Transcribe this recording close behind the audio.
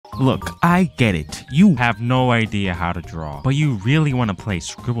Look, I get it. You have no idea how to draw, but you really want to play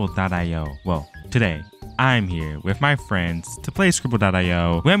Scribble.io. Well, today, I'm here with my friends to play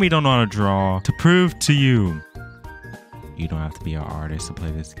Scribble.io when we don't know how to draw, to prove to you you don't have to be an artist to play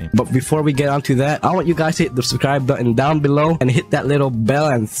this game. But before we get onto that, I want you guys to hit the subscribe button down below and hit that little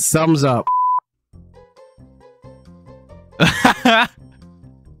bell and thumbs up.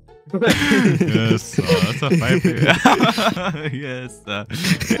 Yes, that's a fight. Yes.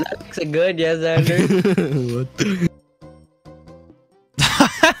 Looks good, yes, Andrew.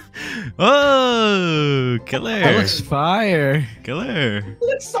 Oh, killer. That looks fire. Killer. You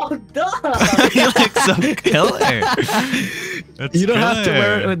look so dumb. You look so killer. That's You don't have to killer.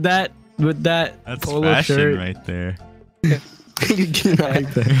 wear it with that That's polo fashion shirt. right there. You can hide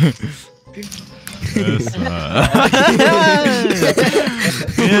that. Yes,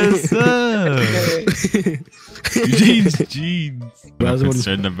 yes, sir. Jeans. That was I'm one-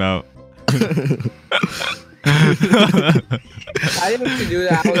 concerned about. I didn't mean to do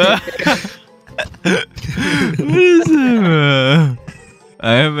that. What is it?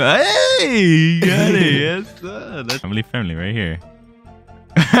 Hey, you got it. Yes, sir. That's family right here.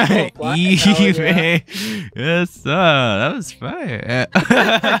 What? Eve. Yes, sir. That was fire.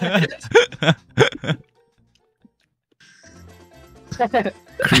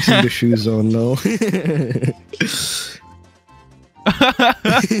 Creasing the shoes on, no.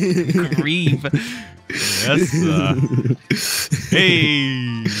 Grieve. Yes, sir.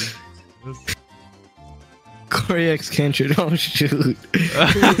 Hey. Corey X Kentry, oh shoot.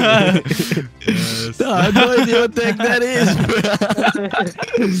 Yes. No, I have no idea what the heck that is, bro.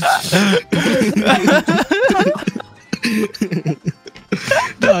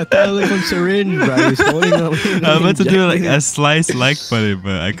 No, I thought it was like a syringe, bro. He was holding up. I was about to do like a slice like button,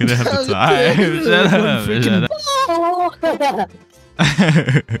 but I couldn't have the time. Shut up.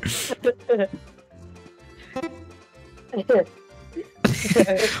 Shut up.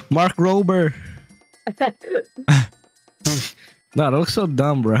 Mark Rober. No, that looks so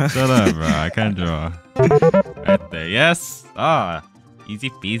dumb, bro. Shut up, bro. I can't draw. Right there. Yes. Ah. Easy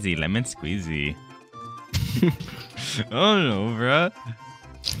peasy. Lemon squeezy. Oh no, bro.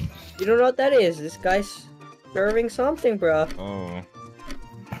 You don't know what that is? This guy's serving something, bro. Oh.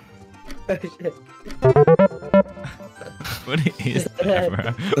 What is that,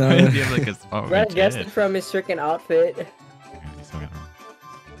 bro? Why does he have like a spot Brad right guessed it from his freaking outfit.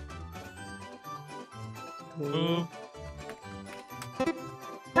 Oh.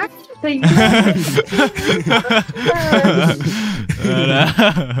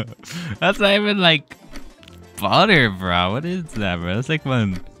 That's not even like butter, bro. What is that, bro? That's like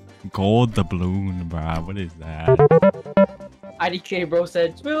one gold doubloon, bro. What is that? IDK bro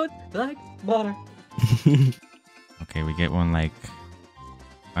said smooth like butter. Okay, we get one like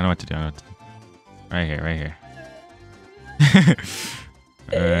I know what to do. I know what to do. Right here, right here.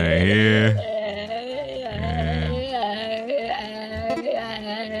 Right here.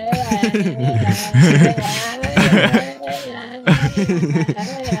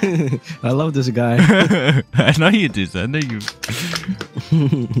 I love this guy. I know you do, son. I know you.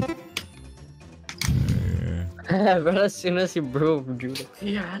 But as soon as he broke, dude.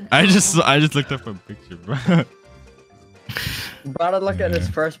 I just looked up a picture, bro. Brother, look at his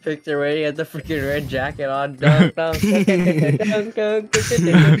first picture where he had the freaking red jacket on. Dun, dun, dun, dun, dun,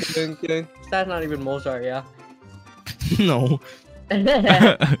 dun, dun, dun. That's not even Mozart, yeah. No.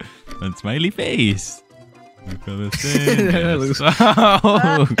 And smiley face. Look at this thing. That looks-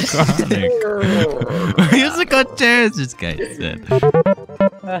 Oh, chronic. Musical chairs, this guy said.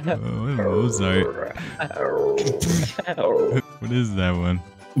 Oh, Mozart. What is that one?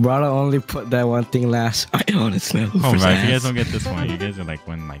 Brother only put that one thing last. I want to smell. Oh, right. If you guys don't get this one, you guys are like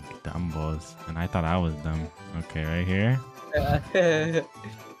one like dumb balls. And I thought I was dumb. Okay, right here. Right here.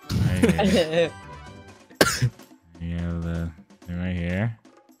 Yeah, the thing right here.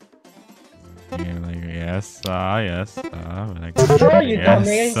 Yeah, like yes, yes, like, you yes,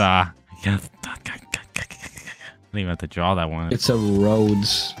 dumbass. yes. I don't even have to draw that one. It's a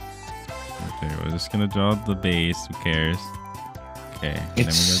Rhodes. Okay, we're just gonna draw the base. Who cares? Okay, then we're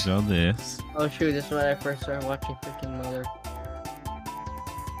It's- gonna draw this. Oh shoot, this is when I first started watching freaking Mother.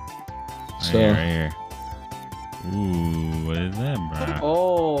 Right So- here, right here. Ooh, what is that, bro?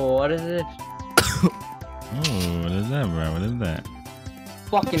 Oh, what is this? Oh, what is that, bro? What is that?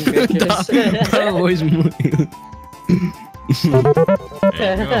 Fucking bitches. Brother always moving.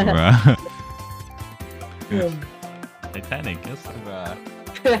 There you go, bro. Titanic, yes, bro.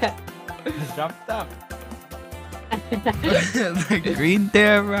 Jumped up. The green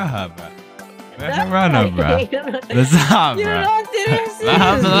there, bro. Run up, bro. Stop, You bro. don't know what this is.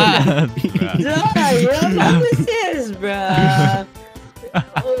 Stop that, Duh, you don't know what this is, bro.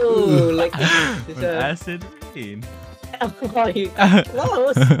 Oh, like it's An acid rain. oh, you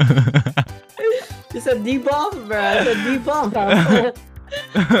close. It's a debuff, bro. It's a debuff.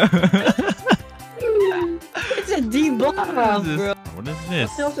 It's a debuff, bro. What is this?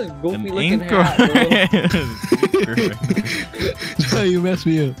 What else is goofy An looking anchor. hat, bro? Oh, you messed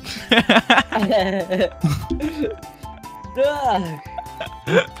me up. Duh.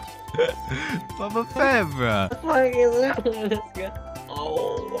 Bubba Fett, bro. What the fuck is that? Let's go.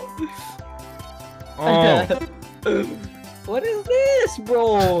 Oh. Oh. What is this,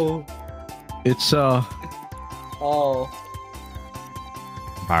 bro? It's Oh.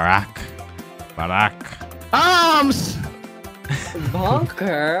 Barack. arms.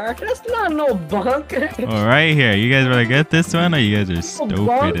 Bunker? That's not no bunker. All right, here. You guys want to get this one, or you guys are stupid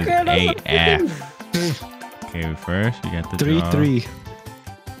Bunker? as That's AF? Okay, first you got the 3-3.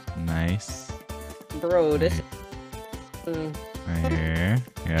 Nice. Bro, this. Right here.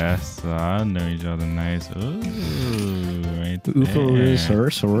 Yes, and then we draw the nice. Ooh, right Ooh, for there.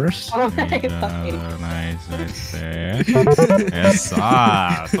 reverse. Oh We my draw god. the nice right there. Yes, so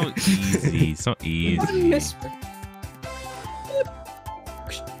easy, so easy.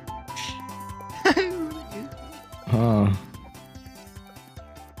 Huh.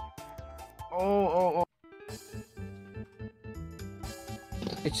 Oh.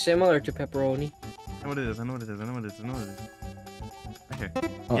 It's similar to pepperoni. I know what it is. I know what it is. Okay.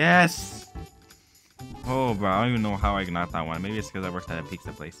 Oh. Yes. Oh, bro, I don't even know how I got that one. Maybe it's because I worked at a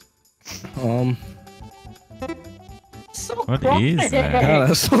pizza place. So What bright. is that? Yeah,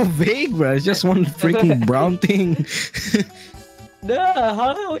 that's so vague, bro. It's just one freaking brown thing. Duh,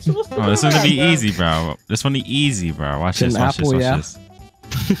 how are we supposed to Oh, do this one's gonna that, be bro? easy, bro. This one be easy, bro. Watch It's this. an Watch apple, yeah. this.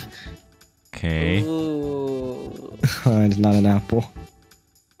 Okay. Ooh. It's not an apple.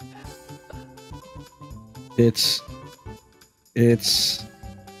 It's.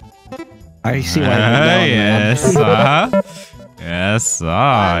 I see why. Yes, yes,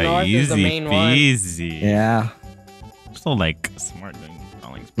 North is the easy main one. peasy. Yeah. I'm so like smart doing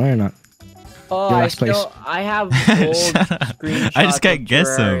drawings. No, you're not. Oh, Your I last place. still I have old Shut up. screenshots. I just can't of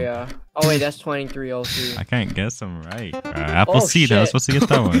guess 'em. Terraria. Oh wait, that's 2303. I can't guess them right. Apple Oh, seed. I was shit. supposed to get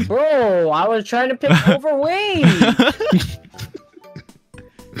that one. Bro, I was trying to pick overweight.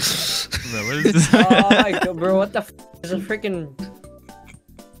 Bro, what is this? Oh my god, bro, what the f is a freaking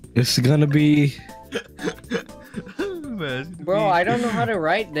It's gonna be. bro? I don't know how to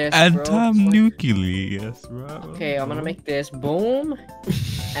write this, bro. Anti-nucleus, bro. Okay, I'm gonna make this boom,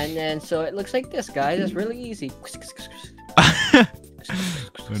 and then so it looks like this, guys. It's really easy.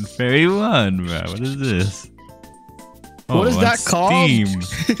 One fairy one, bro. What is this? What is one that called? Steam.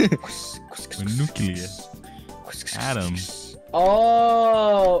 One nucleus. Atom.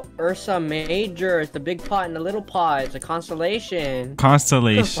 Oh, Ursa Major. It's the big pot and the little pot. It's a constellation.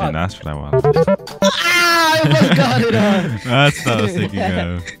 Constellation. That's what I want. Ah! I almost got it on. That's what I was thinking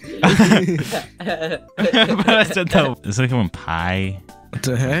of. But I said that. It's like one pie. What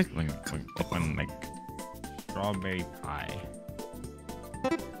the heck? Like one like strawberry pie.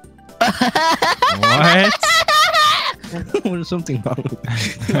 What? There's something wrong with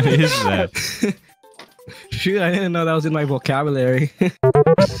What is that? Shoot, I didn't know that was in my vocabulary.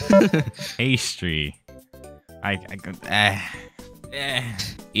 Pastry.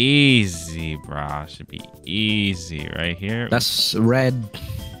 Easy, bro. Should be easy right here. That's red.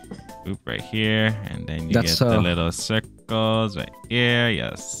 Oop, right here, and then you That's, get the little circles right here.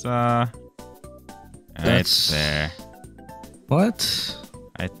 Yes, right That's- there, What?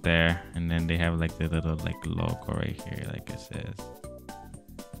 right there, and then they have like the little like logo right here, like it says,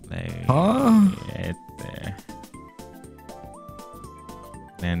 like Huh? right there.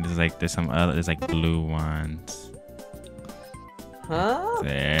 Then there's some other, there's like blue ones Huh?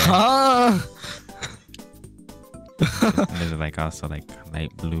 there. Huh? And there's like also like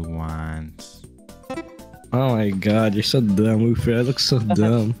light blue ones. Oh my god, you're so dumb, Woofer. I look so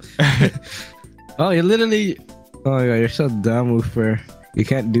dumb. Oh, you're literally. Oh my god, you're so dumb, Woofer. You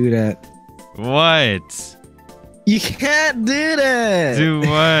can't do that. What? You can't do that! Do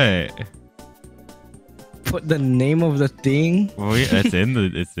what? Put the name of the thing. Well, yeah, it's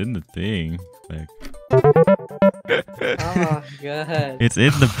in the thing. Like, Oh god. it's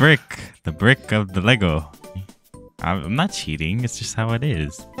in the brick of the Lego. I'm not cheating. It's just how it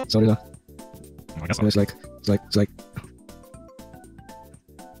is. Sorry, no. Oh my God. It's like.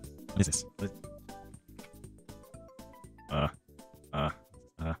 What is this? What is it? I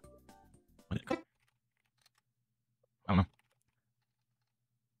don't know.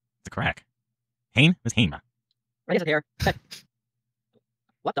 It's a crack. Kane? What's Kane, bro? I guess it's here.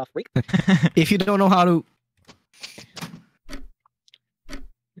 What the freak? If you don't know how to,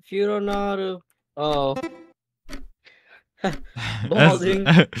 If you don't know how to... Oh. That's- Balding.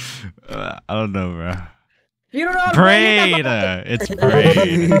 I don't know, bro. If you don't know how to Braid! braid, It's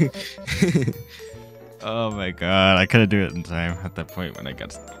braid. Oh my god, I couldn't do it in time at that point when I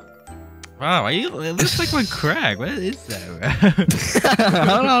got. Wow, it looks like my crack. What is that, bro? I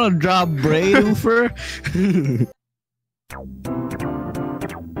don't know how to draw braid oofer.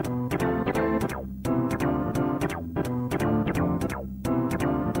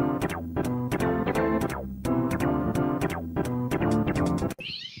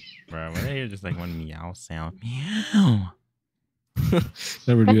 Bro, when I hear just like one meow sound, meow.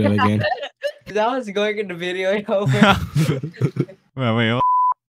 Never do that again. That was going in the video. Well, wait,